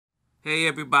Hey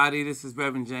everybody, this is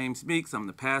Reverend James Meeks. I'm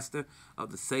the pastor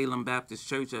of the Salem Baptist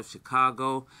Church of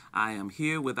Chicago. I am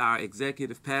here with our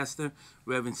executive pastor,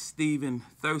 Reverend Stephen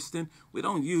Thurston. We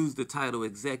don't use the title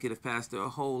executive pastor a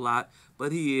whole lot,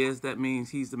 but he is. That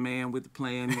means he's the man with the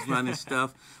plan. He's running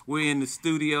stuff. We're in the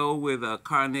studio with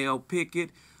Carnell Pickett,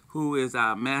 who is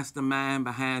our mastermind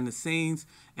behind the scenes.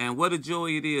 And what a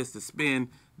joy it is to spend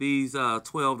these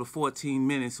 12 to 14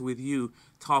 minutes with you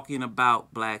talking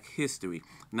about Black history.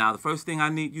 Now, the first thing I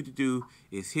need you to do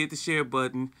is hit the share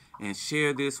button and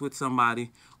share this with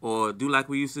somebody, or do like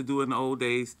we used to do in the old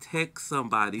days, text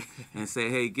somebody and say,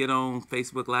 hey, get on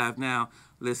Facebook Live now.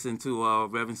 Listen to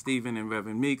Reverend Stephen and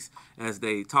Reverend Meeks as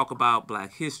they talk about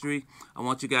Black history. I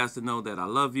want you guys to know that I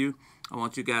love you. I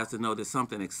want you guys to know there's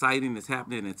something exciting that's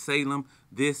happening at Salem.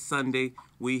 This Sunday,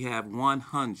 we have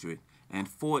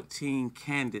 114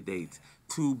 candidates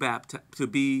to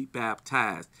be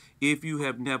baptized. If you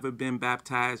have never been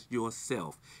baptized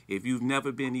yourself, if you've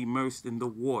never been immersed in the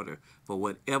water, for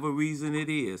whatever reason it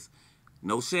is,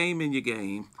 no shame in your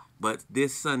game, but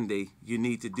this Sunday you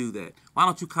need to do that. Why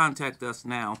don't you contact us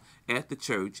now at the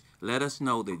church? Let us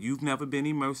know that you've never been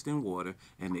immersed in water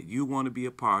and that you want to be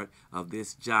a part of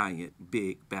this giant,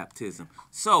 big baptism.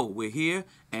 So we're here,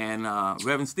 and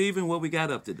Reverend Stephen, what we got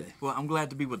up today? Well, I'm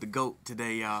glad to be with the GOAT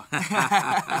today, y'all.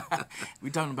 We're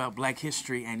talking about Black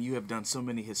history, and you have done so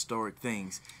many historic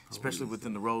things, especially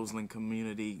within the Roseland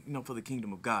community, for the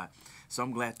kingdom of God. So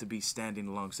I'm glad to be standing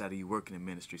alongside of you working in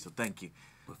ministry. So thank you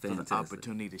for the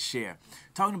opportunity to share.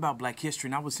 Talking about Black history,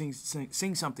 and I was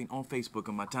seeing something on Facebook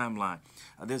on my timeline.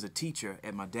 There's a teacher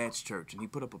at my dad's church, and he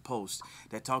put up a post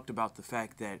that talked about the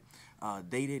fact that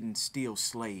they didn't steal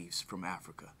slaves from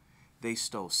Africa. They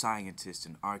stole scientists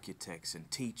and architects and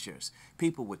teachers,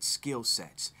 people with skill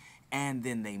sets, and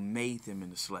then they made them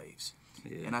into slaves.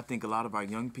 Yeah. And I think a lot of our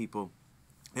young people,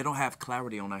 they don't have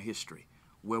clarity on our history,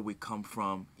 where we come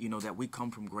from, that we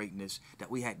come from greatness, that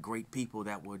we had great people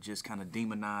that were just kind of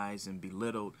demonized and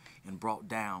belittled and brought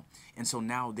down. And so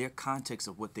now their context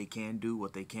of what they can do,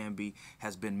 what they can be,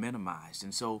 has been minimized.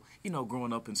 And so,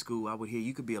 growing up in school, I would hear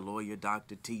you could be a lawyer,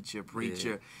 doctor, teacher,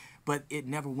 preacher, but it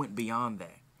never went beyond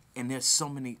that. And there's so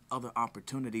many other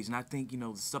opportunities. And I think,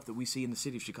 the stuff that we see in the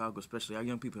city of Chicago, especially, our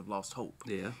young people have lost hope.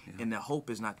 Yeah. And their hope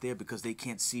is not there because they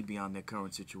can't see beyond their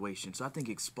current situation. So I think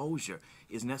exposure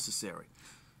is necessary.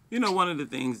 One of the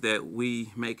things that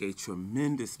we make a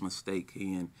tremendous mistake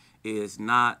in is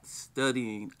not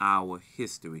studying our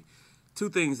history. Two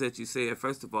things that you said.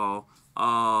 First of all,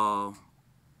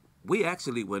 we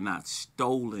actually were not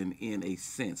stolen in a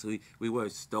sense. We were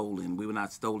stolen. We were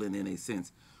not stolen in a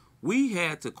sense. We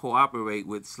had to cooperate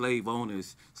with slave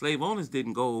owners. Slave owners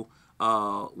didn't go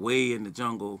way in the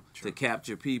jungle to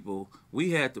capture people.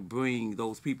 We had to bring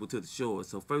those people to the shore.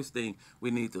 So first thing, we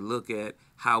need to look at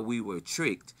how we were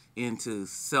tricked into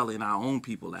selling our own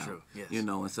people out. True. Yes.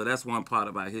 And so that's one part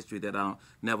of our history that I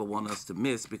never want us to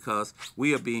miss, because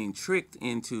we are being tricked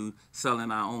into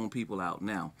selling our own people out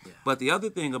now. Yeah. But the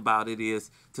other thing about it is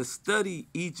to study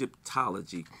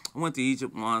Egyptology. I went to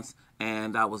Egypt once,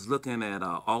 and I was looking at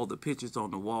all the pictures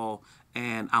on the wall,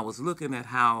 and I was looking at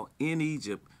how in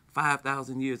Egypt,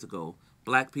 5,000 years ago,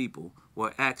 Black people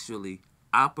were actually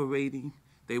operating.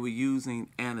 They were using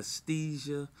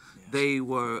anesthesia. Yeah. They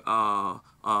were on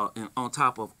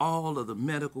top of all of the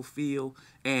medical field,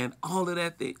 and all of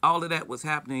that was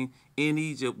happening in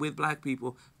Egypt with Black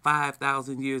people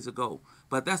 5,000 years ago.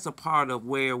 But that's a part of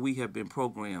where we have been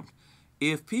programmed.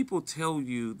 If people tell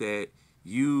you that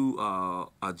you are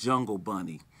a jungle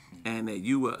bunny and that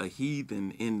you were a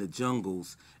heathen in the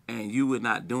jungles and you were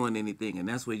not doing anything and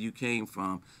that's where you came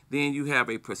from, then you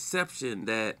have a perception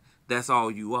that that's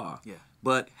all you are. Yeah.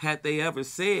 But had they ever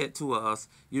said to us,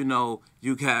 you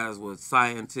guys were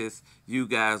scientists, you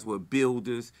guys were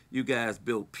builders, you guys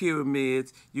built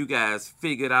pyramids, you guys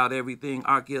figured out everything,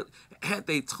 had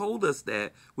they told us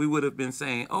that, we would have been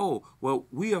saying, oh, well,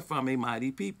 we are from a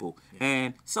mighty people. Yeah.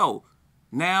 And so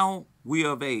now we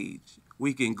are of age.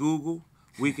 We can Google,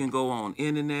 we can go on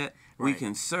internet, we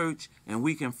can search, and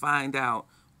we can find out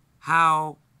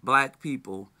how Black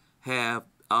people have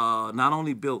not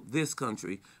only built this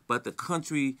country, but the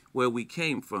country where we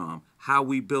came from, how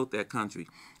we built that country.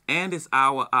 And it's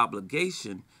our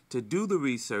obligation to do the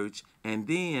research and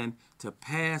then to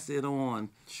pass it on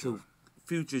to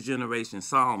future generations.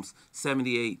 Psalms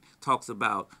 78 talks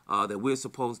about that we're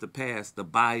supposed to pass the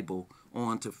Bible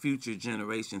on to future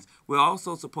generations. We're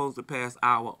also supposed to pass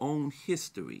our own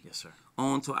history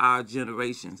on to our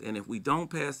generations. And if we don't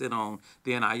pass it on,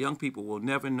 then our young people will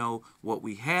never know what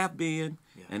we have been,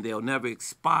 and they'll never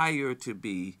aspire to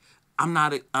be. I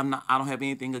don't have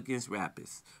anything against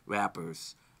rappers.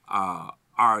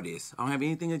 artists. I don't have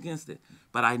anything against it,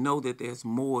 but I know that there's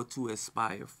more to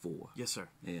aspire for. Yes, sir.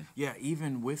 Yeah. Yeah,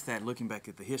 even with that, looking back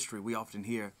at the history, we often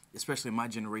hear, especially in my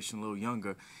generation, a little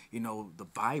younger, the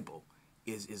Bible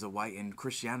is a white, and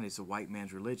Christianity is a white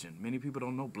man's religion. Many people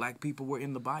don't know black people were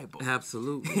in the Bible.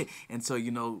 Absolutely. And so,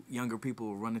 younger people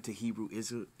will run into Hebrew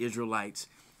Israelites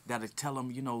that'll tell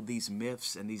them, these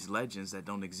myths and these legends that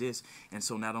don't exist. And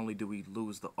so not only do we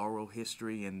lose the oral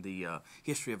history and the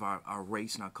history of our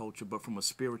race and our culture, but from a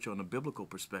spiritual and a biblical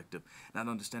perspective, not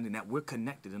understanding that we're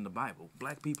connected in the Bible.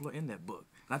 Black people are in that book.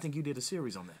 And I think you did a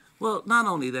series on that. Well, not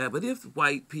only that, but if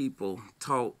white people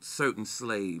taught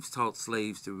slaves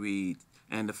to read,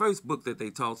 and the first book that they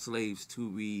taught slaves to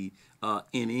read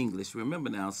in English, remember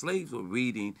now, slaves were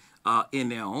reading in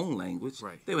their own language.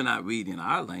 Right. They were not reading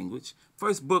our language.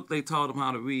 First book they taught them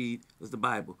how to read was the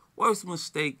Bible. Worst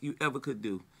mistake you ever could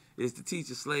do is to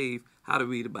teach a slave how to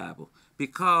read the Bible.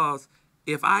 Because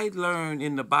if I learn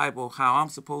in the Bible how I'm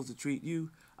supposed to treat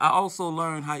you, I also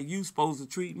learn how you're supposed to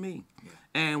treat me. Yeah.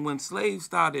 And when slaves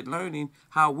started learning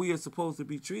how we are supposed to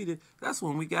be treated, that's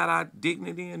when we got our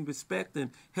dignity and respect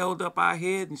and held up our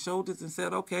head and shoulders and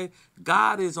said, okay,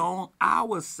 God is on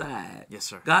our side. Yes,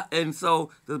 sir. God, and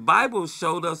so the Bible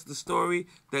showed us the story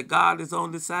that God is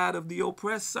on the side of the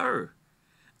oppressor.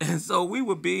 And so we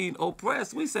were being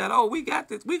oppressed. We said, oh, we got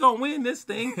this. We're going to win this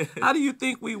thing. How do you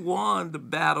think we won the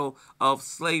battle of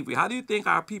slavery? How do you think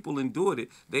our people endured it?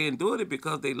 They endured it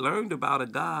because they learned about a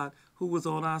God who was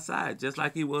on our side, just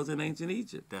like he was in ancient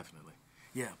Egypt. Definitely.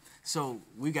 Yeah. So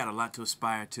we got a lot to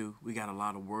aspire to. We got a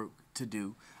lot of work to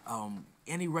do.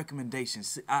 Any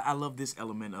recommendations? I love this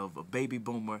element of a baby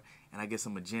boomer, and I guess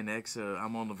I'm a Gen Xer.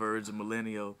 I'm on the verge of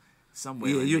millennial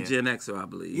somewhere. Yeah, you're Gen Xer, I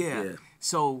believe. Yeah.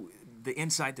 So the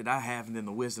insight that I have and then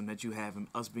the wisdom that you have and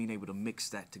us being able to mix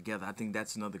that together, I think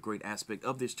that's another great aspect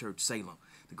of this church, Salem,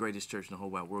 the greatest church in the whole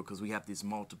wide world, because we have this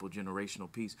multiple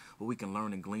generational piece where we can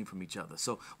learn and glean from each other.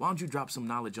 So why don't you drop some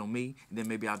knowledge on me, and then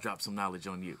maybe I'll drop some knowledge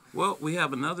on you. Well, we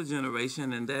have another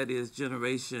generation, and that is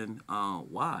Generation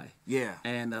Y. Yeah.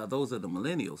 And those are the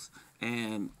millennials.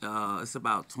 And it's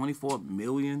about 24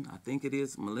 million, I think it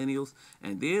is, millennials.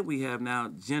 And then we have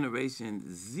now Generation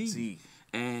Z.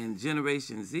 And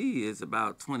Generation Z is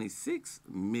about 26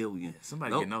 million.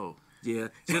 Somebody can know. Yeah.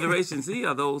 Generation Z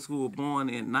are those who were born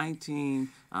in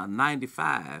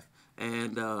 1995.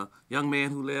 And young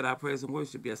man who led our praise and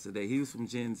worship yesterday, he was from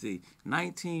Gen Z,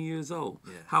 19 years old.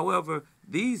 Yeah. However,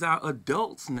 these are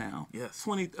adults now. Yes.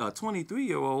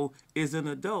 23-year-old is an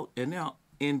adult, and now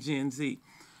in Gen Z.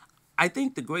 I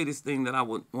think the greatest thing that I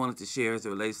wanted to share as it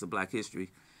relates to Black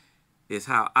history is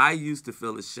how I used to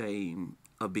feel ashamed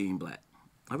of being Black.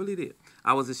 I really did.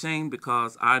 I was ashamed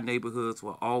because our neighborhoods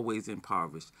were always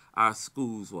impoverished. Our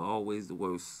schools were always the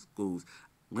worst schools.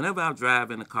 Whenever I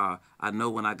drive in a car, I know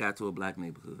when I got to a Black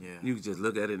neighborhood. Yeah. You can just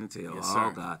look at it and tell, yes, oh,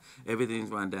 sir. God, everything's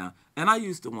run down. And I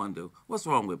used to wonder, what's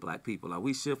wrong with Black people? Are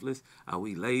we shiftless? Are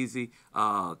we lazy?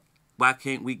 Why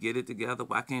can't we get it together?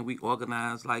 Why can't we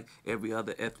organize like every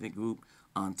other ethnic group?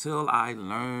 Until I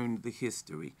learned the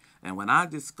history. And when I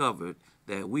discovered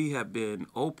that we have been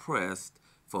oppressed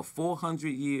for 400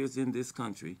 years in this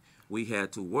country, we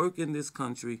had to work in this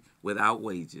country without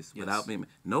wages, yes. without payment.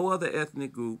 No other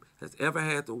ethnic group has ever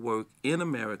had to work in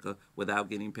America without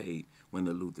getting paid. When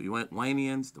the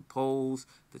Lithuanians, the Poles,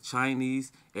 the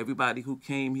Chinese, everybody who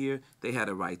came here, they had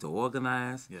a right to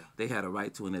organize. Yeah. They had a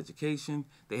right to an education.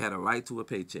 They had a right to a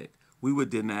paycheck. We were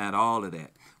denied all of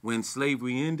that. When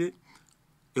slavery ended,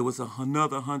 it was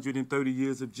another 130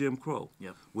 years of Jim Crow,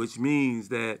 yep. which means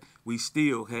that we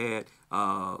still had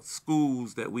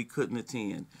schools that we couldn't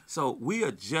attend. So we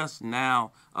are just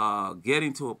now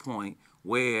getting to a point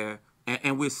where,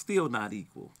 and we're still not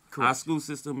equal. Correct. Our school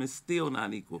system is still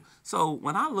not equal. So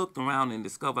when I looked around and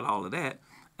discovered all of that,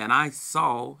 and I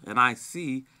saw and I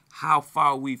see how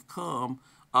far we've come,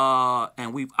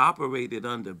 and we've operated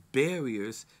under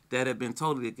barriers that have been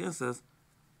totally against us,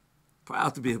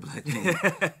 proud to be a Black man.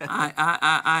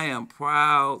 I am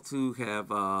proud to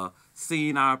have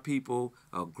seen our people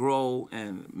grow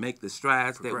and make the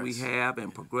strides that we have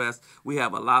and progress. We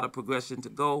have a lot of progression to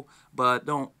go, but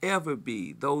don't ever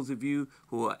be, those of you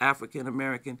who are African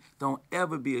American, don't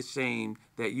ever be ashamed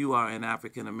that you are an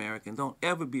African American. Don't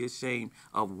ever be ashamed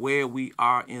of where we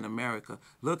are in America.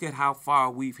 Look at how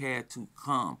far we've had to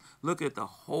come. Look at the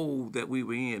hole that we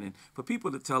were in. And for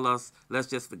people to tell us, let's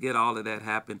just forget all of that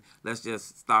happened, let's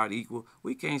just start equal.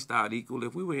 We can't start equal.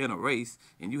 If we were in a race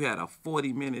and you had a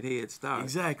 40-minute head head start.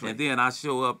 Exactly. And then I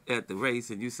show up at the race,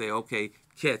 and you say, okay,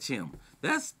 catch him.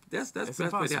 That's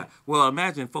pretty high. Well,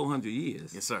 imagine 400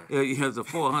 years. Yes, sir. He has a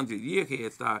 400-year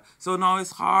head start. So, no,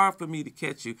 it's hard for me to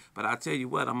catch you, but I tell you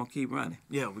what, I'm going to keep running.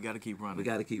 Yeah, we got to keep running. We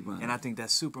got to keep running. And I think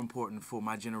that's super important for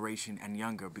my generation and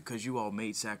younger, because you all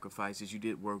made sacrifices. You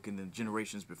did work in the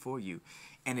generations before you.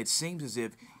 And it seems as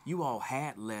if you all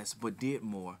had less but did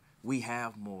more. We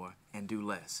have more and do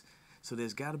less. So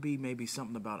there's got to be maybe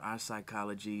something about our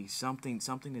psychology, something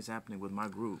is happening with my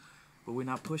group. But we're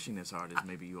not pushing as hard as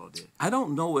maybe you all did. I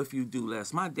don't know if you do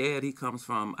less. My dad, he comes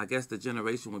from, I guess the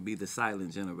generation would be the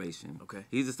silent generation. Okay.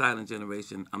 He's the silent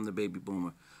generation. I'm the baby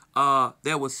boomer.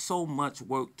 There was so much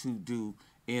work to do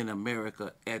in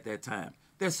America at that time.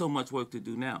 There's so much work to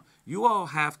do now. You all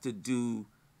have to do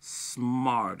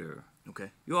smarter. Okay.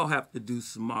 You all have to do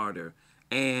smarter.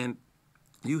 And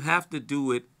you have to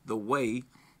do it the way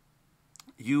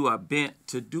you are bent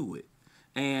to do it.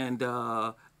 And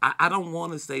I don't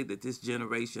want to say that this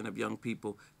generation of young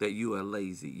people that you are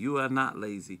lazy. You are not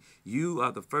lazy. You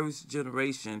are the first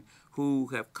generation who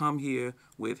have come here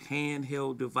with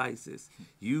handheld devices.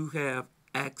 You have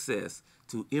access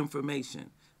to information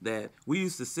that we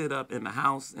used to sit up in the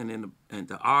house and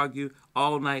to argue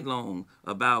all night long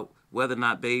about whether or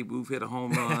not Babe Ruth hit a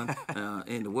home run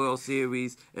in the World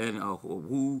Series and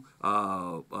who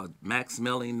Max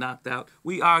Melling knocked out.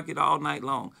 We argued all night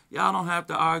long. Y'all don't have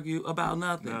to argue about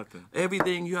nothing.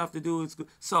 Everything you have to do is good.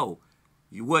 So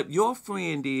what your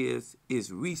friend is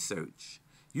research.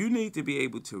 You need to be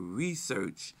able to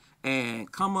research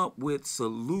and come up with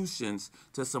solutions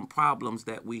to some problems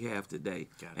that we have today.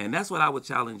 And that's what I would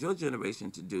challenge your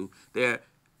generation to do.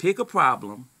 Pick a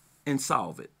problem and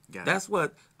solve it. That's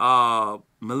what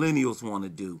millennials want to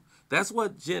do. That's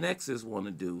what Gen Xers want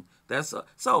to do.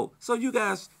 So you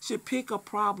guys should pick a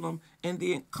problem and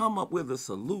then come up with a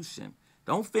solution.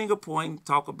 Don't finger point,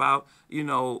 talk about,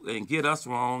 and get us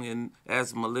wrong and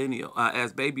as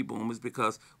as baby boomers,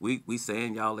 because we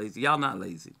saying y'all lazy. Y'all not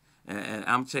lazy. And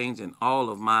I'm changing all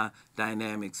of my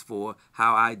dynamics for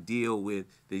how I deal with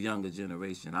the younger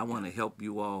generation. I want to help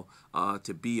you all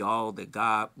to be all that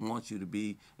God wants you to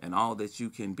be and all that you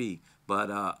can be.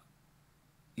 But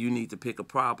you need to pick a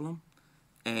problem,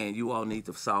 and you all need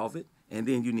to solve it, and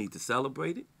then you need to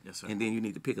celebrate it. Yes, sir. And then you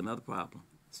need to pick another problem.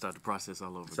 Start the process all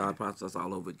over again. Start the process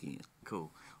all over again.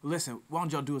 Cool. Well, listen, why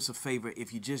don't y'all do us a favor?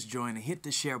 If you just joined, hit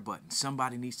the share button.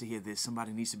 Somebody needs to hear this.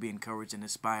 Somebody needs to be encouraged and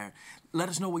inspired. Let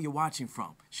us know where you're watching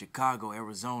from. Chicago,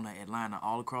 Arizona, Atlanta,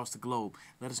 all across the globe.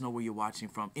 Let us know where you're watching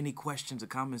from. Any questions or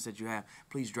comments that you have,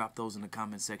 please drop those in the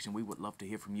comment section. We would love to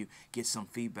hear from you, get some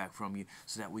feedback from you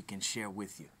so that we can share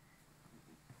with you.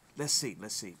 Let's see,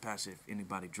 Pastor, if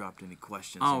anybody dropped any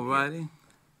questions. All righty.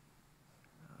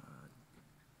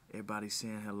 Everybody's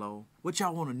saying hello. What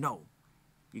y'all want to know?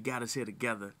 You got us here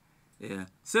together. Yeah.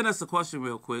 Send us a question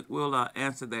real quick. We'll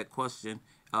answer that question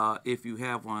if you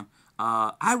have one.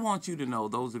 I want you to know,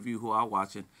 those of you who are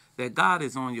watching, that God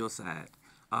is on your side.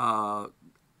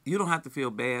 You don't have to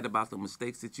feel bad about the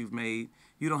mistakes that you've made.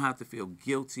 You don't have to feel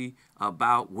guilty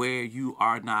about where you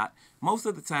are not. Most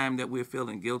of the time that we're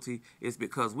feeling guilty is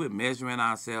because we're measuring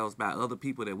ourselves by other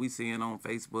people that we seeing on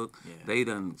Facebook. Yeah. They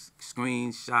done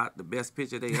screenshot the best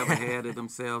picture they ever had of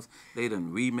themselves. They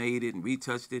done remade it and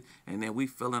retouched it. And then we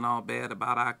feeling all bad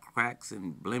about our cracks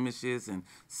and blemishes and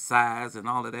size and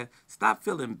all of that. Stop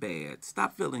feeling bad.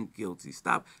 Stop feeling guilty.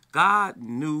 Stop. God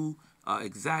knew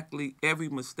exactly every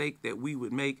mistake that we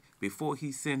would make before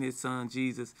he sent his son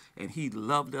Jesus, and he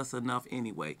loved us enough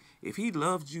anyway. If he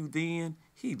loved you then,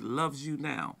 he loves you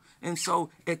now. And so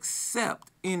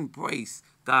embrace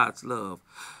God's love.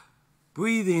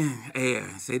 Breathe in air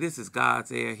and say, this is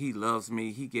God's air. He loves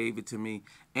me. He gave it to me.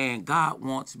 And God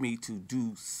wants me to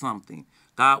do something.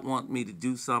 God wants me to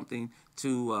do something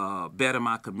to better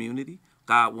my community.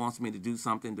 God wants me to do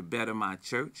something to better my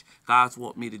church. God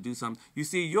wants me to do something. You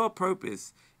see, your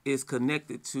purpose is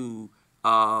connected to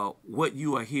what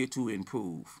you are here to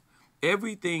improve.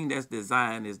 Everything that's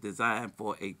designed is designed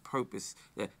for a purpose.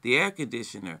 The air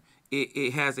conditioner,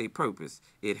 it has a purpose.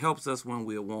 It helps us when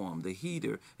we're warm. The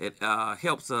heater, it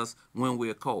helps us when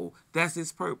we're cold. That's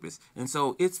its purpose. And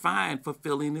so it's fine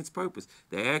fulfilling its purpose.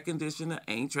 The air conditioner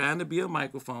ain't trying to be a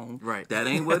microphone. Right. That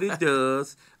ain't what it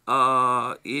does.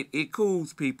 It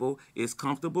cools people. It's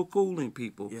comfortable cooling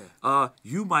people. Yeah.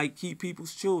 You might keep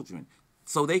people's children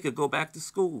so they could go back to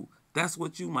school. That's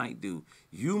what you might do.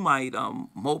 You might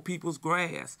mow people's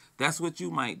grass. That's what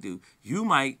you might do. You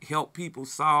might help people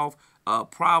solve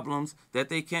problems that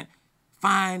they can't.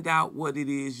 Find out what it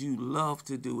is you love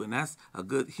to do, and that's a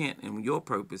good hint in your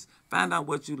purpose. Find out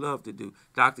what you love to do.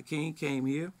 Dr. King came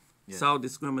here, saw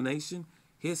discrimination.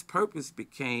 his purpose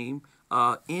became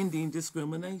ending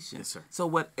discrimination. Yes, sir. So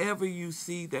whatever you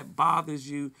see that bothers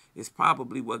you is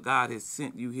probably what God has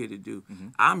sent you here to do.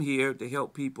 I'm here to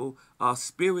help people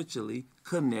spiritually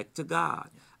connect to God.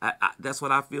 That's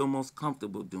what I feel most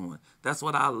comfortable doing. That's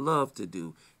what I love to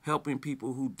do, helping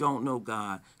people who don't know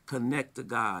God connect to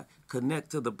God, connect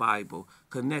to the Bible,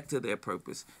 connect to their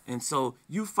purpose. And so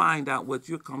you find out what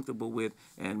you're comfortable with.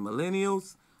 And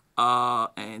millennials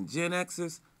and Gen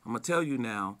Xers, I'm going to tell you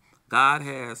now, God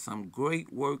has some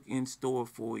great work in store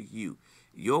for you.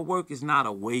 Your work is not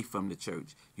away from the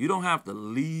church. You don't have to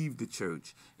leave the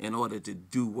church in order to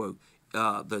do work.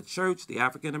 The church, the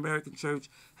African American church,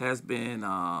 has been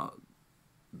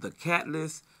the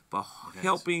catalyst for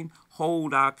helping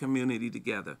hold our community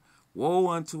together. Woe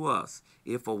unto us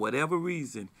if for whatever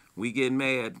reason we get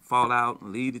mad, fall out,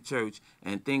 and leave the church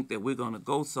and think that we're going to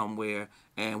go somewhere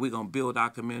and we're going to build our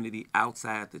community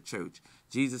outside the church.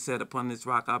 Jesus said, upon this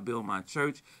rock I'll build my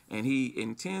church, and he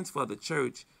intends for the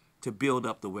church to build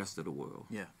up the rest of the world.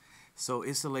 Yeah. So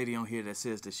it's a lady on here that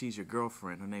says that she's your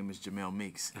girlfriend. Her name is James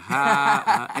Meeks.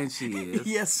 And she is.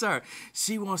 Yes, sir.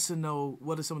 She wants to know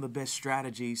what are some of the best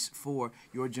strategies for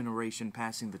your generation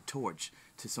passing the torch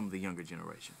to some of the younger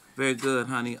generation. Very good,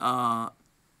 honey.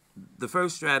 The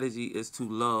first strategy is to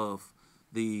love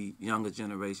the younger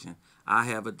generation. I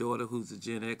have a daughter who's a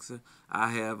Gen Xer.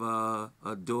 I have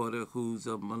a daughter who's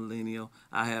a millennial.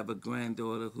 I have a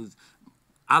granddaughter who's...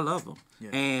 I love them. Yeah.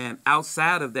 And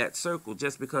outside of that circle,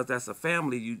 just because that's a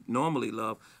family you normally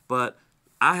love, but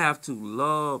I have to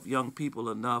love young people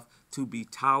enough to be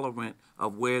tolerant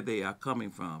of where they are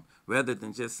coming from, rather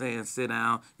than just saying, sit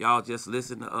down, y'all just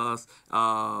listen to us,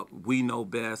 we know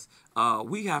best.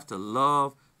 We have to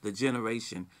love the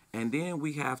generation, and then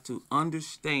we have to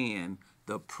understand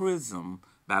the prism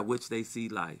by which they see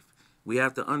life. We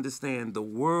have to understand the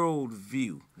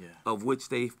worldview of which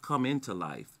they've come into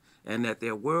life, and that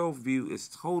their worldview is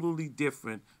totally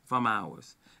different from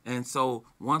ours. And so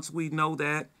once we know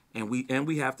that, and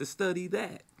we have to study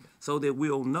that, so that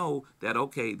we'll know that,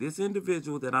 okay, this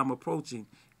individual that I'm approaching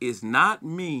is not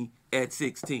me at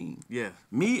 16. Yeah.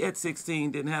 Me at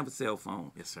 16 didn't have a cell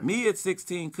phone. Yes, sir. Me at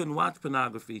 16 couldn't watch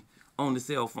pornography on the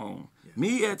cell phone. Yeah.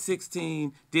 Me at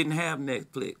 16 didn't have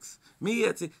Netflix.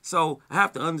 So I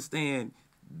have to understand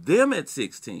them at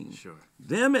 16. Sure.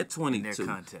 Them at 22.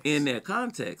 In their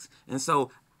context. And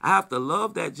so I have to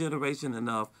love that generation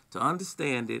enough to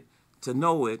understand it, to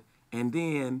know it, and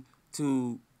then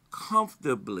to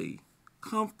comfortably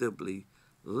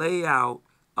lay out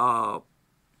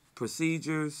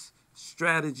procedures,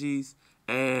 strategies,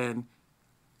 and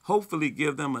hopefully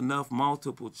give them enough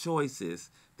multiple choices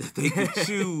that they could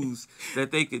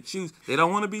choose. They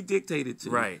don't want to be dictated to.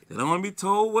 Right. They don't want to be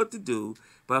told what to do.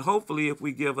 But hopefully, if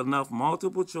we give enough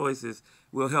multiple choices,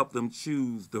 we'll help them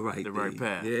choose the right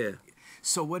path. Yeah.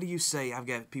 So what do you say? I've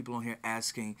got people on here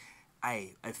asking,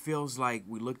 hey, it feels like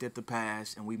we looked at the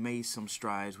past and we made some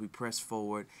strides, we pressed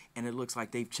forward, and it looks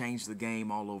like they've changed the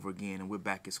game all over again and we're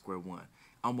back at square one.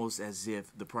 Almost as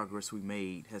if the progress we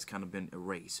made has kind of been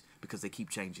erased because they keep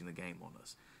changing the game on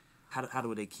us. How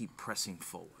do they keep pressing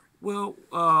forward? Well,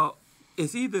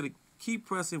 it's either to keep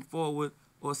pressing forward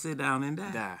or sit down and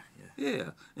die.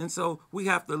 Yeah. And so we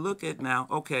have to look at now,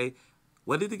 okay,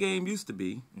 what did the game used to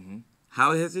be? Mm-hmm.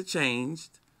 How has it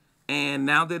changed? And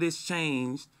now that it's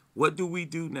changed, what do we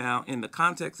do now in the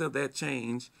context of that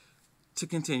change to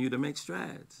continue to make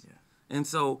strides? Yeah. And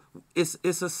so it's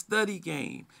a study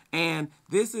game. And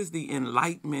this is the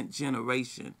Enlightenment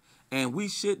generation. And we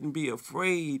shouldn't be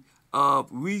afraid of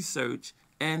research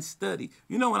and study.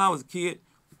 You know, when I was a kid,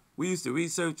 we used to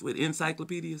research with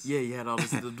encyclopedias. Yeah, you had all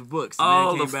the books.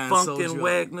 All the Funk and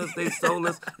Wagners they sold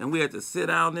us, and we had to sit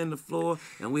down in the floor,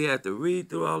 and we had to read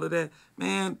through all of that.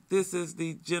 Man, this is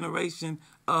the generation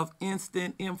of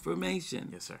instant information.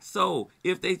 Yes, sir. So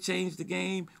if they change the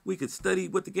game, we could study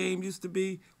what the game used to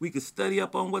be. We could study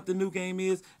up on what the new game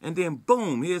is, and then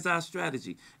boom, here's our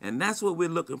strategy. And that's what we're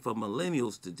looking for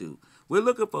millennials to do. We're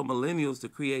looking for millennials to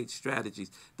create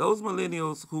strategies. Those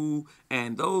millennials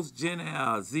and those Gen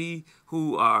Z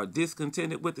who are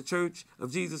discontented with the Church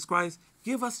of Jesus Christ,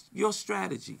 give us your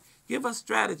strategy. Give us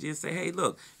strategy and say, hey,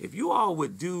 look, if you all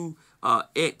would do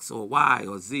X or Y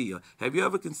or Z, or have you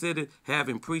ever considered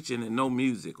having preaching and no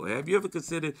music? Or have you ever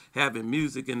considered having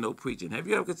music and no preaching? Have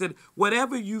you ever considered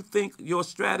whatever you think your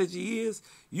strategy is,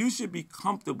 you should be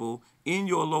comfortable in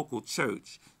your local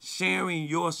church sharing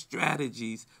your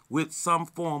strategies with some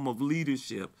form of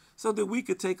leadership so that we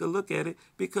could take a look at it,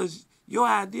 because your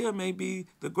idea may be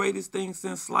the greatest thing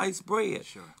since sliced bread.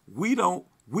 Sure. We don't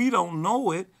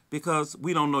know it because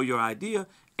we don't know your idea,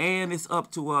 and it's up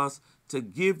to us to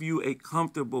give you a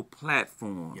comfortable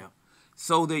platform Yep.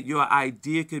 so that your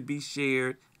idea could be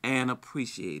shared and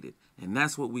appreciated. And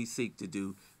that's what we seek to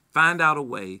do. Find out a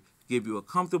way, give you a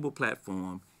comfortable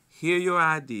platform, hear your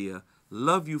idea,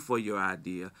 love you for your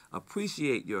idea,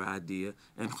 appreciate your idea,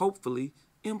 and hopefully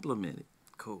implement it.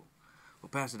 Cool. Well,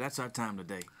 Pastor, that's our time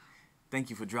today. Thank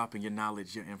you for dropping your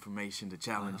knowledge, your information to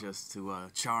challenge us, to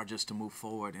charge us to move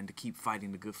forward and to keep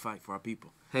fighting the good fight for our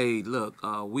people. Hey, look,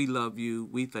 we love you.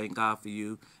 We thank God for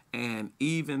you. And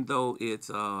even though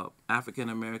it's African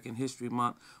American History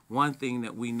Month, one thing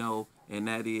that we know, and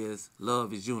that is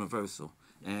love is universal.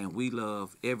 And we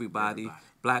love everybody.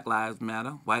 Black lives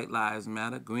matter, white lives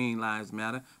matter, green lives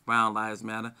matter, brown lives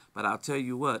matter. But I'll tell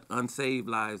you what, unsaved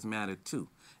lives matter too.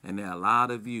 And there are a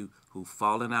lot of you who've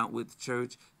fallen out with the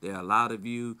church. There are a lot of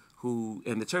you who,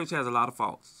 and the church has a lot of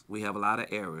faults. We have a lot of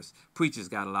errors. Preachers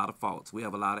got a lot of faults. We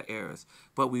have a lot of errors.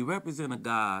 But we represent a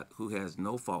God who has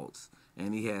no faults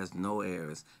and he has no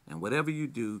errors. And whatever you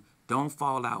do, don't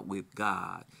fall out with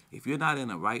God. If you're not in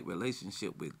a right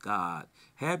relationship with God,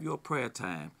 have your prayer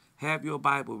time, have your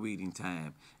Bible reading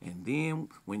time, and then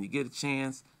when you get a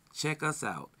chance, check us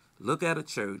out. Look at a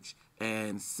church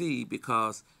and see,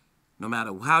 because no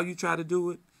matter how you try to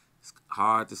do it, it's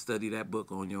hard to study that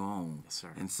book on your own. Yes, sir.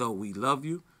 And so we love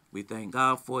you. We thank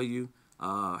God for you.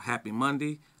 Happy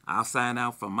Monday. I'll sign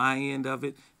out from my end of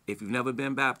it. If you've never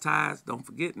been baptized, don't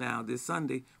forget now, this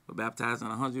Sunday, we're baptizing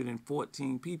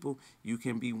 114 people. You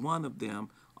can be one of them.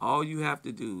 All you have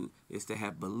to do is to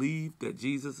have believed that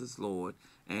Jesus is Lord,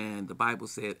 and the Bible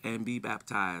said, and be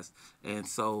baptized. And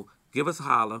so give us a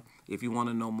holler if you want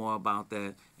to know more about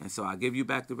that. And so I give you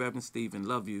back to Reverend Stephen.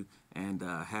 Love you, and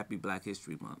happy Black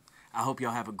History Month. I hope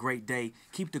y'all have a great day.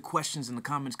 Keep the questions in the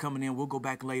comments coming in. We'll go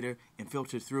back later and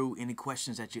filter through any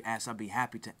questions that you ask. I'll be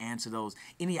happy to answer those.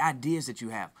 Any ideas that you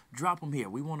have, drop them here.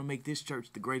 We want to make this church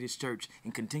the greatest church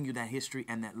and continue that history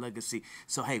and that legacy.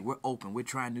 So, hey, we're open. We're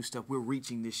trying new stuff. We're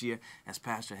reaching this year, as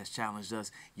Pastor has challenged us.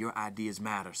 Your ideas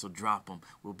matter, so drop them.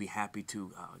 We'll be happy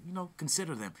to,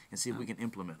 consider them and see if we can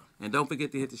implement them. And don't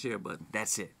forget to hit the share button.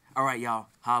 That's it. All right, y'all.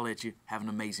 Holla at you. Have an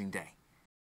amazing day.